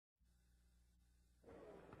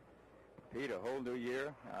Pete, a whole new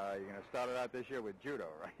year. You're going to start it out this year with judo,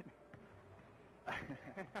 right?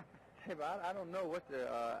 Hey, but I don't know what the.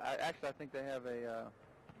 I think they have a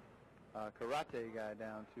karate guy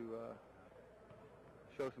down to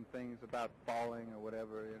show some things about falling or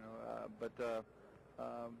whatever, you know.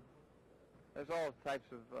 There's all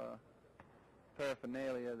types of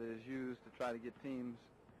paraphernalia that is used to try to get teams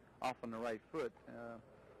off on the right foot.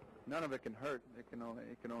 None of it can hurt. It can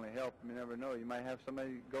only help. You never know. You might have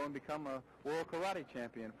somebody go and become a world karate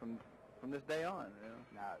champion from this day on. You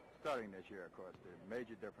know? Now, starting this year, of course, the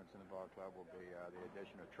major difference in the ball club will be the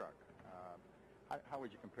addition of truck. How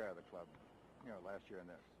would you compare the club, last year and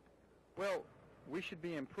this? Well, we should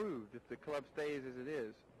be improved if the club stays as it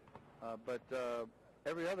is. But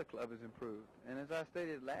every other club is improved. And as I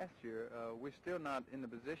stated last year, we're still not in the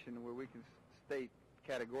position where we can state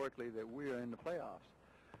categorically that we are in the playoffs.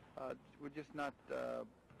 We're just not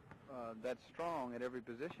that strong at every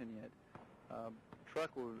position yet.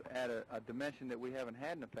 Truck will add a dimension that we haven't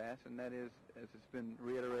had in the past, and that is, as it's been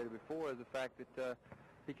reiterated before, is the fact that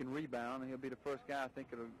he can rebound, and he'll be the first guy, I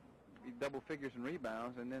think, that'll be double figures in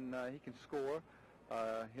rebounds, and then he can score.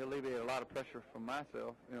 He'll alleviate a lot of pressure from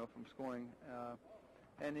myself, from scoring,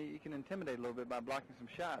 and he can intimidate a little bit by blocking some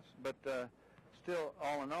shots. But still,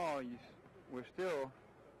 all in all, we're still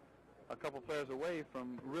a couple players away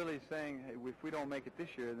from really saying, hey, if we don't make it this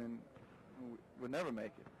year, then we'll never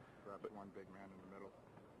make it. Perhaps one big man in the middle.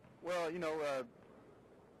 Well,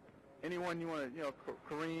 anyone you want to,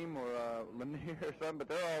 Kareem or Lanier or something, but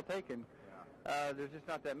they're all taken. Yeah. There's just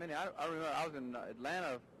not that many. I remember I was in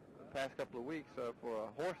Atlanta the past couple of weeks for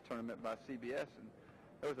a horse tournament by CBS, and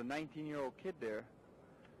there was a 19-year-old kid there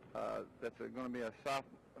that's going to be a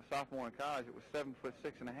sophomore in college. It was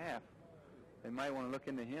 7'6.5". They might want to look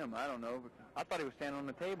into him. I don't know. But I thought he was standing on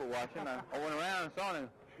the table watching. I went around and saw him.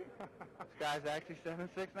 This guy's actually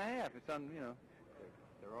 7'6.5". It's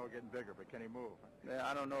They're all getting bigger, but can he move? Yeah,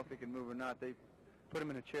 I don't know if he can move or not. They put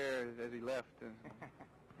him in a chair as he left and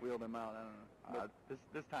wheeled him out. I don't know.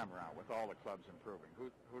 This time around, with all the clubs improving,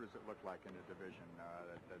 who does it look like in the division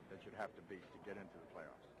that should have to beat to get into the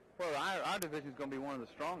playoffs? Well, our division is going to be one of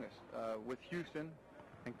the strongest, with Houston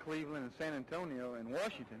and Cleveland and San Antonio and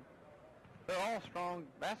Washington. They're all strong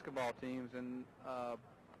basketball teams, and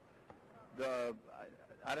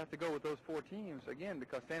I'd have to go with those four teams again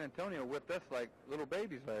because San Antonio whipped us like little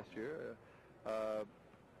babies last year.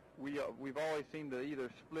 We've always seemed to either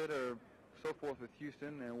split or so forth with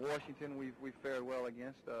Houston, and Washington we've fared well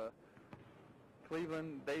against.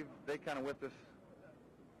 Cleveland, they kind of whipped us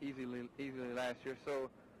easily last year. So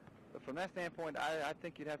from that standpoint, I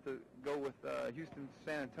think you'd have to go with Houston,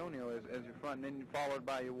 San Antonio as your front, and then followed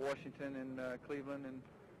by Washington and Cleveland and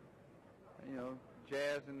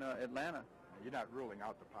Jazz and Atlanta. You're not ruling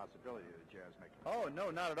out the possibility of the Jazz making it. Oh,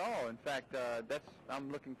 no, not at all. In fact,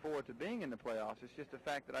 I'm looking forward to being in the playoffs. It's just the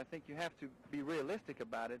fact that I think you have to be realistic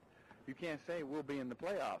about it. You can't say we'll be in the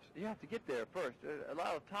playoffs. You have to get there first. A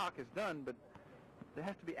lot of talk is done, but there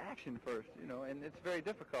has to be action first, and it's very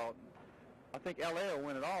difficult. I think L.A. will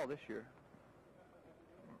win it all this year.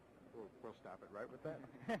 We'll stop it right with that.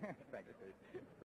 Thank you, Pete.